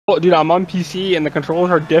Dude, I'm on PC and the controls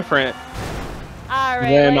are different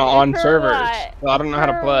than on servers. So I don't know how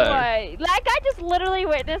to play. Like, I just literally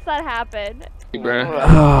witnessed that happen.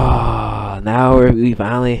 Oh, now we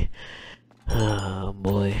finally. Oh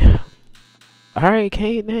boy. Alright,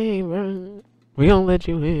 Kate, name, bro. We gonna let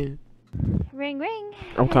you in. Ring, ring.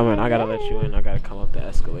 I'm coming. I gotta let you in. I gotta come up the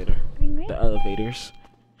escalator. Ring, ring. The elevators.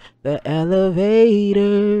 The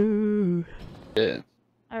elevator. Yeah.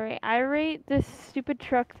 Alright, I rate this stupid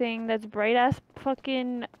truck thing that's bright ass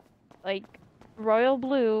fucking, like, royal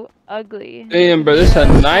blue ugly. Damn, bro, this is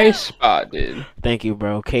a nice spot, dude. Thank you,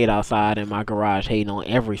 bro. Kate outside in my garage hating on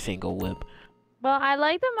every single whip. Well, I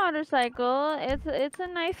like the motorcycle. It's a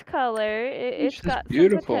nice color. It's got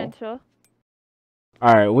beautiful. some potential.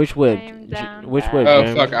 Alright, which whip? Which whip, Oh,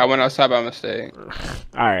 Jeremy? fuck, I went outside by mistake.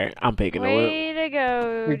 Alright, I'm picking the whip. Way to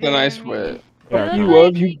go. Pick the nice whip. Yeah, You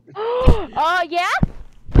love you. Oh, yeah?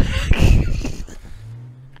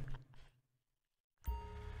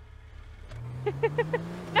 He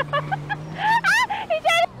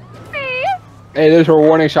tried to me. Hey, those were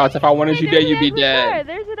warning shots. If I wanted you dead, you'd be dead.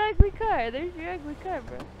 There's an ugly car. There's your ugly car,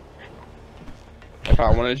 bro. If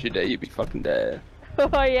I wanted you dead, you'd be fucking dead.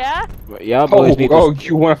 Oh, yeah? Y'all boys need to...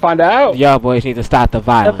 you want to find out? Y'all boys need to stop the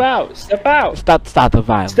violence. Step out. Step out. Stop the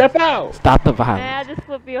violence. Step out. Stop the Nah, violence. I'll just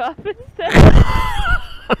flip you off instead.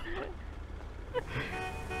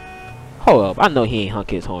 Hold up. I know he ain't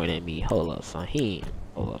hunk his horn at me. Hold up, son. He ain't.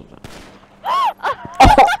 Hold up, son.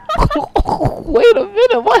 Wait a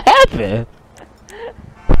minute. What happened?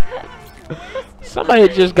 Somebody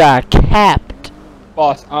just got capped.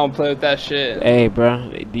 Boss, I don't play with that shit. Hey,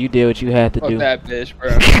 bro. You did what you had to Fuck do. that bitch, bro.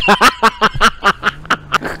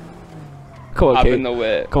 Come on, Hop Kate. in the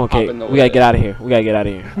whip. Come on, Hop Kate. in the We gotta whip. get out of here. We gotta get out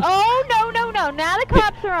of here. Oh, no, no, no. Now the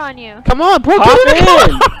cops are on you. Come on, bro. Hop Get in the car.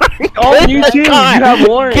 Oh, Get you in the too. You car. have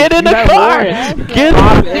warrants. Get in You the have car. warrants. Get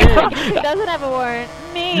Hop in. Who doesn't have a warrant?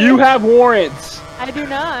 Me. You have warrants. I do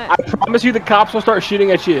not. I promise you the cops will start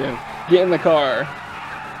shooting at you. Get in the car.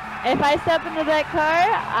 If I step into that car,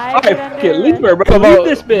 I Alright, get fuck under it. Leave arrest. her, bro. Come Leave on,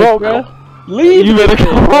 this bitch, bro. bro. Leave You better this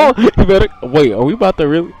come bitch. on. You better. Wait, are we about to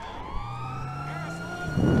really?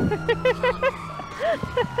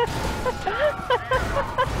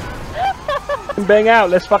 Bang out.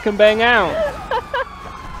 Let's fucking bang out.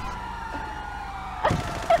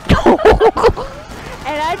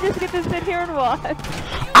 And I just get to sit here and watch.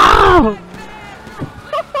 Ow!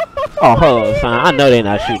 Oh, hold on, son. I know they're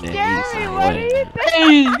not shooting at you, Jeremy, son. what do Wait. you think?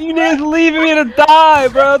 Hey, you niggas leaving me to die,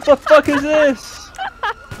 bro. What the fuck is this?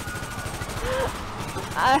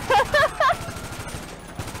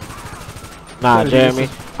 Nah, Jeremy.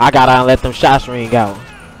 I gotta let them shots ring out.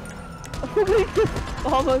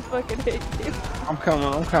 Almost fucking hate you. I'm coming.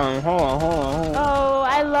 I'm coming. Hold on. Hold on. Hold on. Oh,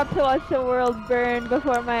 I love to watch the world burn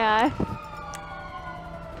before my eyes.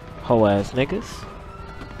 Ho ass niggas.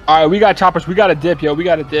 Alright, we got choppers. We got a dip, yo. We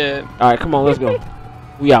got a dip. Alright, come on, let's go.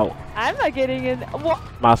 We out. I'm not getting in. What?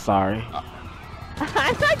 My sorry.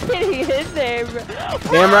 I'm not getting in there, bro.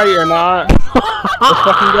 Damn right you're not. Let's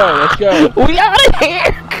fucking go. Let's go. We out of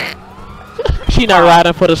here. She not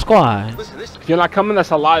riding for the squad. If you're not coming,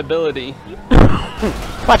 that's a liability.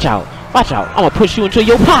 Watch out. Watch out. I'm gonna push you into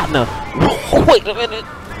your partner. Wait a minute.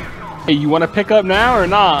 Hey, you want to pick up now or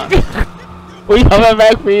not? We coming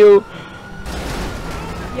back for you.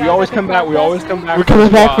 We always come back. We always come back. We're for the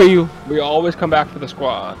coming back squad. for you. We always come back for the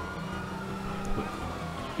squad.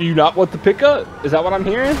 Do you not want the pickup? Is that what I'm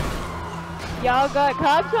hearing? Y'all got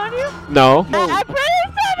cops on you? No. I'm pretty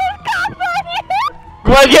sure there's cops on you!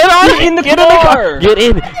 Come on, get on Get in the Get car. in the car. Get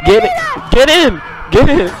in. Get in. Get in. Get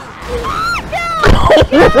in.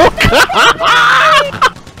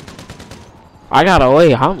 I got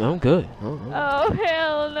away. I'm good. Oh,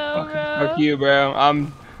 hell no, bro. Fuck you, bro.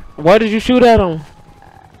 Why did you shoot at him?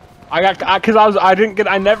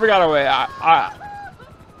 I never got away.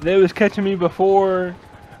 They was catching me before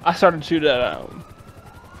I started shooting at them.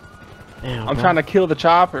 Damn, I'm bro. trying to kill the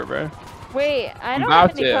chopper, bro. Wait, I don't about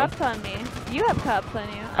have any to. cops on me. You have cops on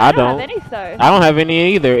you. I don't don't. have any stars. I don't have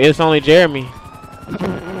any either. It's only Jeremy.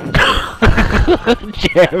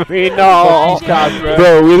 Jeremy, no. These cops, bro.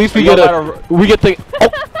 Bro, at least we Y'all get gotta- we get the. Oh,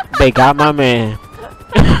 they got my man.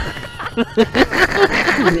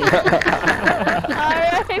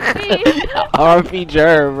 R.I.P. RP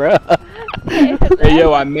Jerm, bro. Hey,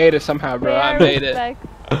 yo, I made it somehow, bro. I made it.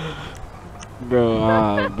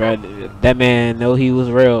 Bro, bro, that man know he was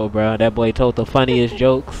real, bro. That boy told the funniest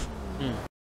jokes.